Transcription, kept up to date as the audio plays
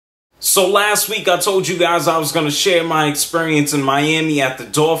So last week I told you guys I was going to share my experience in Miami at the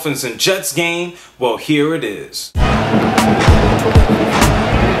Dolphins and Jets game. Well, here it is.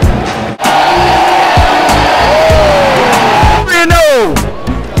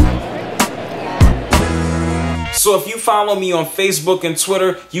 So if you follow me on Facebook and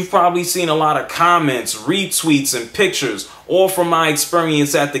Twitter, you've probably seen a lot of comments, retweets, and pictures, all from my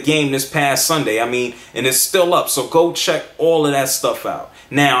experience at the game this past Sunday. I mean, and it's still up, so go check all of that stuff out.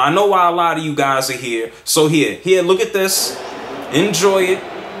 Now, I know why a lot of you guys are here, so here, look at this. Enjoy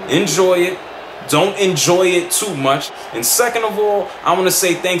it. Don't enjoy it too much. And second of all, I want to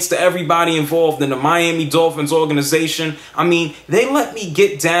say thanks to everybody involved in the Miami Dolphins organization. I mean, they let me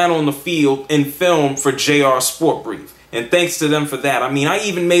get down on the field and film for JRSportBrief. And thanks to them for that. I mean, I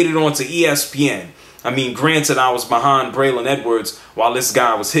even made it onto ESPN. I mean, granted, I was behind Braylon Edwards while this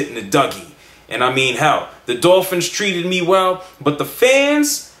guy was hitting the Dougie. And I mean, hell, the Dolphins treated me well, but the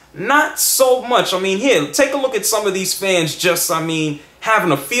fans, not so much. I mean, here, take a look at some of these fans just, I mean,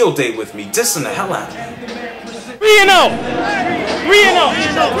 having a field day with me, dissing the hell out of me. 3-0,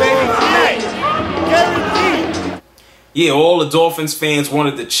 baby. Yeah, all the Dolphins fans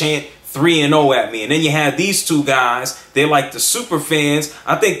wanted to chant 3-0 at me. And then you had these two guys, they're like the super fans.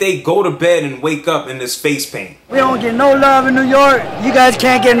 I think they go to bed and wake up in this face paint. We don't get no love in New York. You guys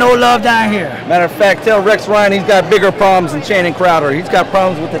can't get no love down here. Matter of fact, tell Rex Ryan he's got bigger problems than Channing Crowder. He's got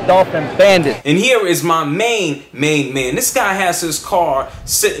problems with the Dolphin Bandit. And here is my main man. This guy has his car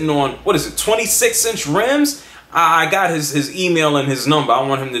sitting on, what is it, 26-inch rims? I got his email and his number. I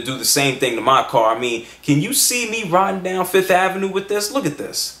want him to do the same thing to my car. I mean, can you see me riding down Fifth Avenue with this? Look at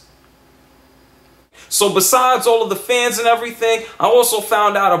this. So besides all of the fans and everything, I also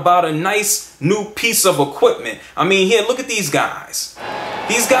found out about a nice new piece of equipment. I mean, here, look at these guys.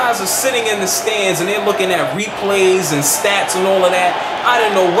 These guys are sitting in the stands and they're looking at replays and stats and all of that. I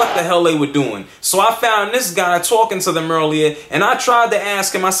didn't know what the hell they were doing. So I found this guy talking to them earlier and I tried to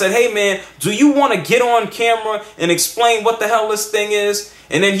ask him, I said, hey man, do you want to get on camera and explain what the hell this thing is?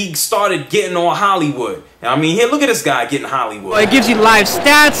 And then he started getting on Hollywood. I mean, here, look at this guy getting Hollywood. It gives you live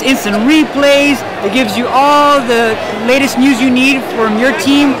stats, instant replays. It gives you all the latest news you need from your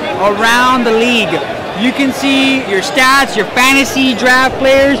team around the league. You can see your stats, your fantasy draft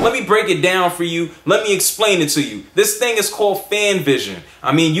players. Let me break it down for you. Let me explain it to you. This thing is called Fan Vision.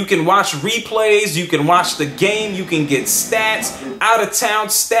 I mean, you can watch replays, you can watch the game, you can get stats, out-of-town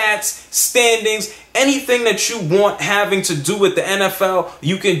stats, standings, anything that you want having to do with the NFL,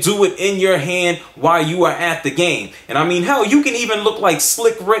 you can do it in your hand while you are at the game. And I mean, hell, you can even look like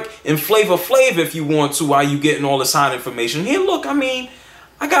Slick Rick and Flavor Flav if you want to while you getting all this hot information. Here, look, I mean,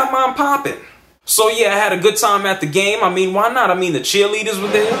 I got mine popping. So yeah, I had a good time at the game. I mean, why not? I mean, the cheerleaders were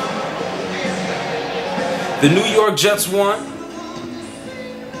there. The New York Jets won.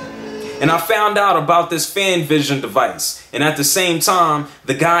 And I found out about this Fan Vision device. And at the same time,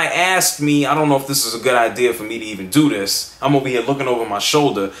 the guy asked me, I don't know if this is a good idea for me to even do this. I'm over here looking over my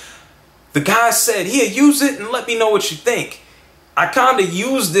shoulder. The guy said, here, use it and let me know what you think. I kind of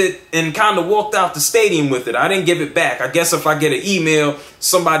used it and kind of walked out the stadium with it. I didn't give it back. I guess if I get an email,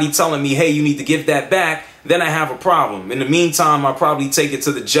 somebody telling me, hey, you need to give that back, then I have a problem. In the meantime, I'll probably take it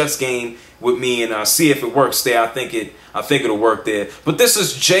to the Jets game with me and see if it works there. I think it'll work there. But this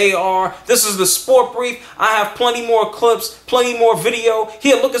is JR. This is the Sport Brief. I have plenty more clips, plenty more video.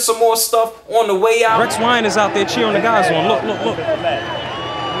 Here, look at some more stuff on the way out. Rex Ryan is out there cheering the guys on. Look.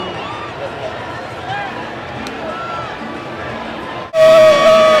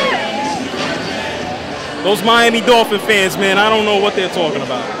 Those Miami Dolphin fans, man, I don't know what they're talking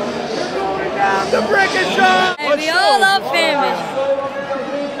about. The breaking shot. Hey, we all love Fan Vision.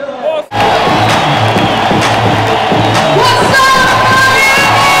 What's up,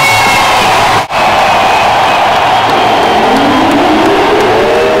 Miami?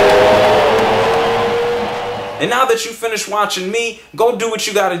 And now that you finished watching me, go do what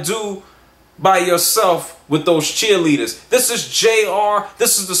you got to do by yourself with those cheerleaders. This is JR.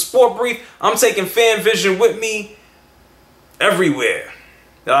 This is the Sport Brief. I'm taking Fan Vision with me everywhere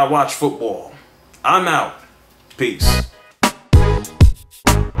that I watch football. I'm out. Peace.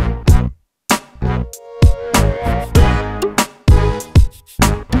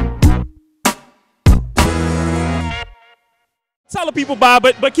 Tell the people bye,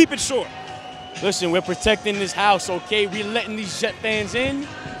 but keep it short. Listen, we're protecting this house, okay? We're letting these Jet fans in.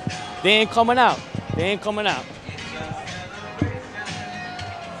 They ain't coming out.